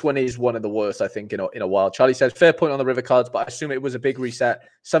make. And this one is one of the worst, I think, in a while. Charlie says, fair point on the River cards, but I assume it was a big reset.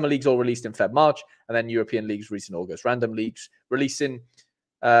 Summer leagues all released in Feb, March, and then European leagues released in August. Random leagues releasing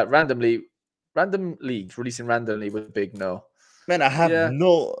randomly was a big no. Man, I have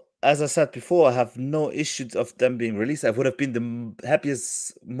as I said before, I have no issues of them being released. I would have been the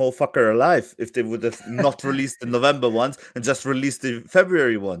happiest motherfucker alive if they would have not released the November ones and just released the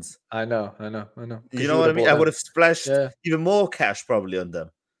February ones. I know. You know what I mean? I would have splashed even more cash probably on them.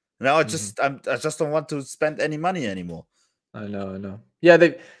 Now I just don't want to spend any money anymore. I know. Yeah,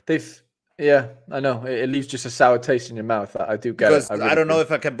 they've yeah, I know. It leaves just a sour taste in your mouth. I do get it. I don't know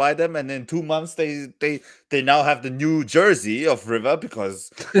if I can buy them, and in 2 months they now have the new jersey of River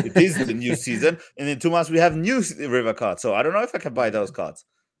because it is the new season, and in 2 months we have new River cards. So I don't know if I can buy those cards.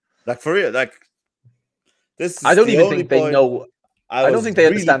 Like for real, like this. Is I don't even think they know. I don't think they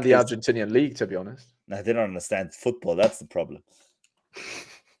really understand the Argentinian league, to be honest. No, they don't understand football. That's the problem.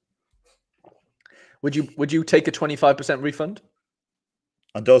 Would you take a 25% refund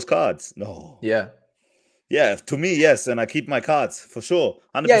on those cards? No. Yeah. Yeah, to me, yes, and I keep my cards for sure,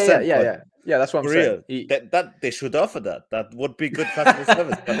 100%. Yeah. Yeah, that's what I'm saying. That they should offer that. That would be good customer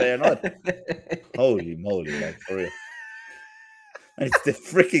service, but they are not. Holy moly, like for real. And it's the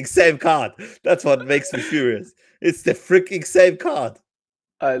freaking same card. That's what makes me furious. It's the freaking same card.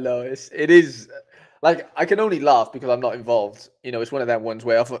 I know it is. Like, I can only laugh because I'm not involved. It's one of them ones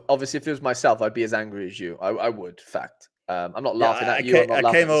where obviously if it was myself, I'd be as angry as you. I would. Fact. I'm not laughing at you. I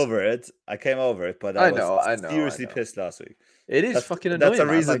came over it, but I was seriously pissed last week. It is fucking annoying. That's a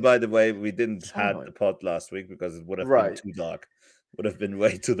reason, by the way, we didn't have the pod last week because it would have been too dark. Would have been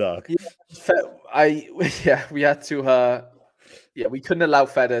way too dark. Yeah, we had to. We couldn't allow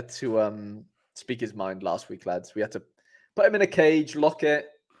Feder to speak his mind last week, lads. We had to put him in a cage, lock it,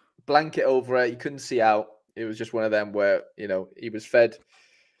 blanket over it. He couldn't see out. It was just one of them where he was fed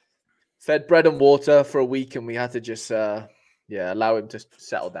bread and water for a week, and we had to just allow him to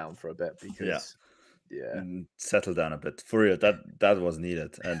settle down for a bit because settle down a bit for real. That was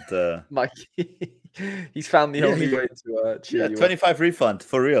needed, and Mike, he's found the only way to cheer you 25 refund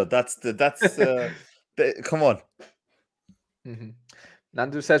for real. That's come on. Mm-hmm.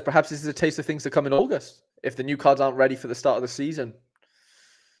 Nando says perhaps this is a taste of things to come in August if the new cards aren't ready for the start of the season.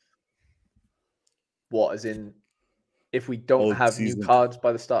 What, as in if we don't have new cards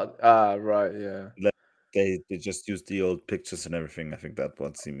by the start? Right, yeah. They just use the old pictures and everything. I think that's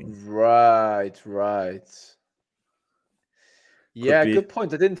what he means. Right. Yeah, good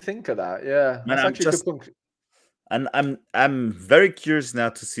point. I didn't think of that. Yeah, that's actually a good point. And I'm very curious now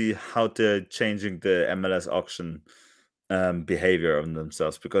to see how they're changing the MLS auction behavior of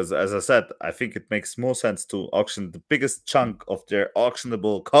themselves, because as I said, I think it makes more sense to auction the biggest chunk of their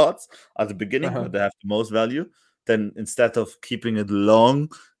auctionable cards at the beginning where they have the most value, than instead of keeping it long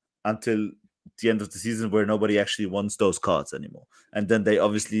until the end of the season where nobody actually wants those cards anymore. And then they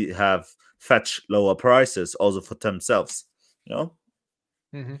obviously fetch lower prices also for themselves,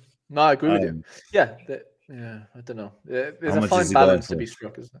 Mm-hmm. No, I agree with you. Yeah, I don't know. There's a fine balance to be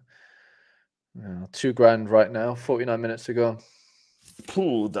struck, isn't there? Yeah, $2,000 right now, 49 minutes to go.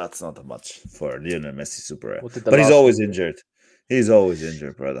 Pooh, that's not that much for Lionel Messi Super Rare. But he's always injured. He's always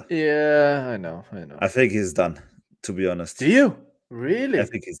injured, brother. Yeah, I know. I think he's done, to be honest. Do you? Really? I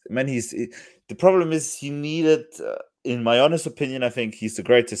think the problem is he needed, in my honest opinion, I think he's the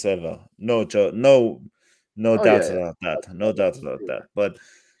greatest ever. No doubt about that. No doubt about that. But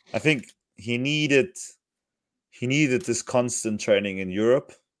I think he needed this constant training in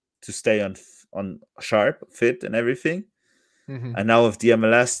Europe to stay on sharp, fit, and everything. Mm-hmm. And now with the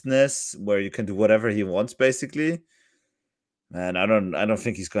MLS-ness, where you can do whatever he wants, basically, man, I don't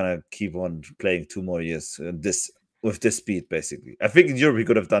think he's gonna keep on playing 2 more years with this speed. Basically, I think in Europe he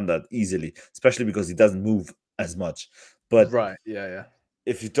could have done that easily, especially because he doesn't move as much. But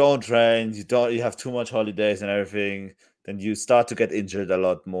if you don't train, you have too much holidays and everything, then you start to get injured a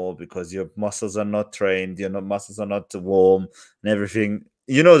lot more because your muscles are not trained, muscles are not warm and everything.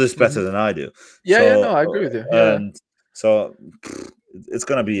 You know this better than I do. I agree with you. Yeah. And so it's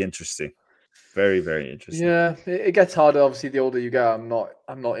gonna be interesting. Very, very interesting. Yeah, it gets harder. Obviously, the older you get. I'm not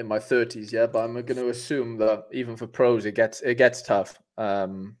in my 30s yet, but I'm going to assume that even for pros, it gets tough.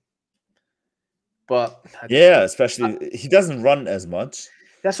 But especially he doesn't run as much.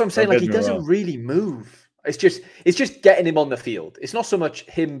 That's what I'm saying. Like, he doesn't really move. It's just getting him on the field. It's not so much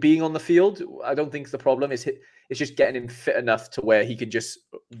him being on the field. I don't think the problem is it's just getting him fit enough to where he can just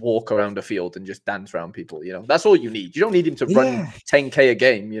walk around the field and just dance around people. That's all you need. You don't need him to run 10K a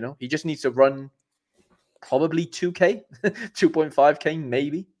game. He just needs to run probably 2K, 2.5K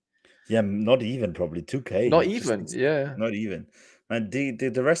maybe. Yeah, not even probably 2K. Not even. Not even. And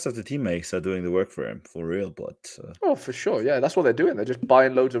the rest of the teammates are doing the work for him, for real. But for sure, yeah, that's what they're doing. They're just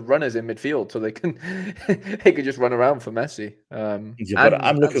buying loads of runners in midfield so they can just run around for Messi. But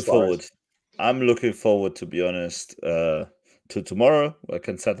I'm looking forward. I'm looking forward, to be honest, to tomorrow. I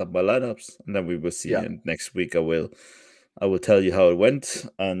can set up my lineups, and then we will see. And next week, I will tell you how it went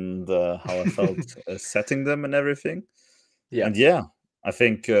and how I felt setting them and everything. Yeah, and I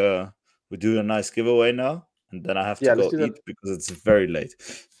think we do a nice giveaway now. And then I have to go eat because it's very late.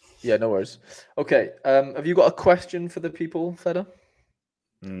 Yeah, no worries. Okay, have you got a question for the people, Feder?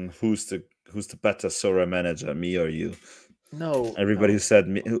 Who's the better Sorare manager, me or you? No. Everybody who said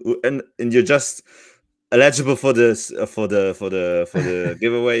me, and you're just eligible for this for the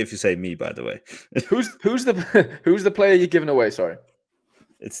giveaway if you say me. By the way, who's the player you're giving away? Sorry,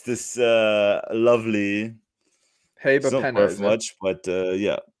 it's this lovely. Haber Penna. Not worth much, but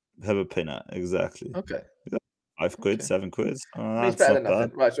Haber Penna, exactly. Okay. 5 quid, Okay. 7 quid. It's better than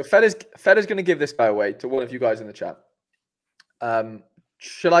nothing. Right, so Feda's going to give this guy away to one of you guys in the chat.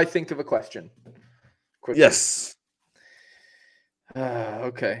 Shall I think of a question? Quickly. Yes.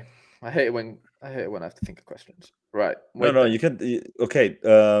 Okay. I hate it when I have to think of questions. Right. No, you can. Okay.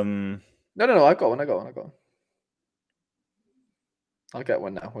 No. I got one. I'll get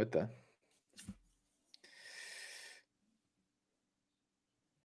one now with the.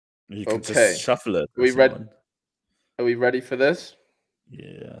 You can just shuffle it. Are we ready for this?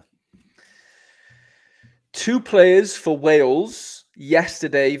 Yeah. 2 players for Wales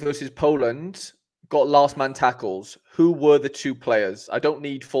yesterday versus Poland got last man tackles. Who were the 2 players? I don't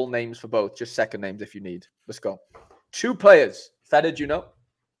need full names for both, just second names if you need. Let's go. 2 players. Fed, do you know?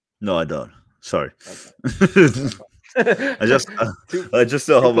 No, I don't. Sorry. Okay. I just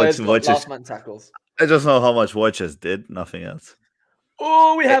know how much Wojciech. Last man tackles. I just know how much Wojciech did. Nothing else.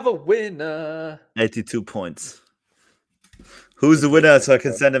 Oh, we have a winner. 82 points. Who's the winner so I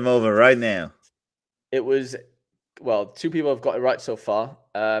can send him over right now? It was, 2 people have got it right so far.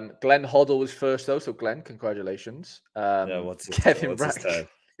 Glenn Hoddle was first, though. So, Glenn, congratulations. Kevin Brack.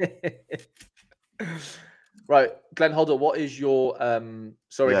 Right. Glenn Hoddle, what is your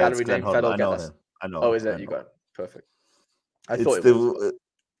gallery name? I know him. I know. Oh, is it? You got it. Perfect.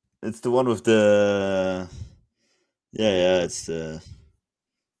 It's the one with the... Yeah, it's the...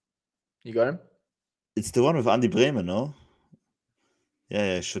 You got him? It's the one with Andy Bremen, no?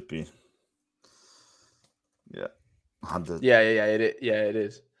 Yeah, it should be. Yeah. 100. Yeah, it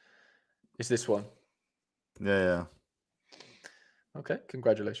is. It's this one. Yeah. Okay,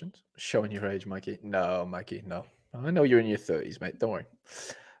 congratulations. Showing your age, Mikey. No, Mikey, no. I know you're in your 30s, mate. Don't worry.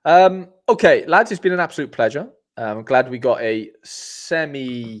 Okay, lads, it's been an absolute pleasure. I'm glad we got a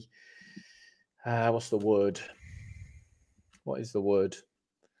semi... what's the word? What is the word?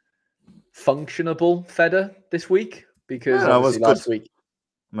 Functionable Feder this week, because obviously last week...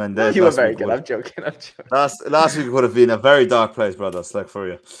 Man, you were very good. I'm joking. Last week would have been a very dark place, brothers. Like for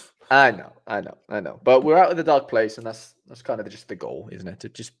you. I know. But we're out of the dark place, and that's kind of just the goal, isn't it? To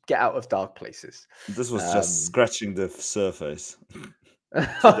just get out of dark places. This was just scratching the surface.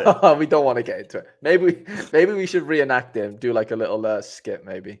 We don't want to get into it. Maybe we should reenact him, do like a little skit,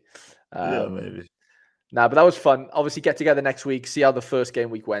 maybe. Yeah, maybe. Nah, but that was fun. Obviously, get together next week, see how the first game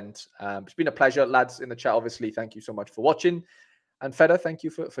week went. It's been a pleasure, lads in the chat. Obviously, thank you so much for watching. And Feder, thank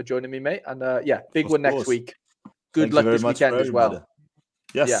you for joining me, mate. And big one next week. Good luck this weekend as well.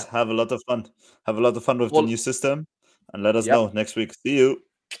 Yes, have a lot of fun. Have a lot of fun with the new system. And let us know next week. See you.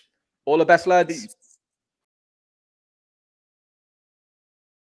 All the best, lads. Peace.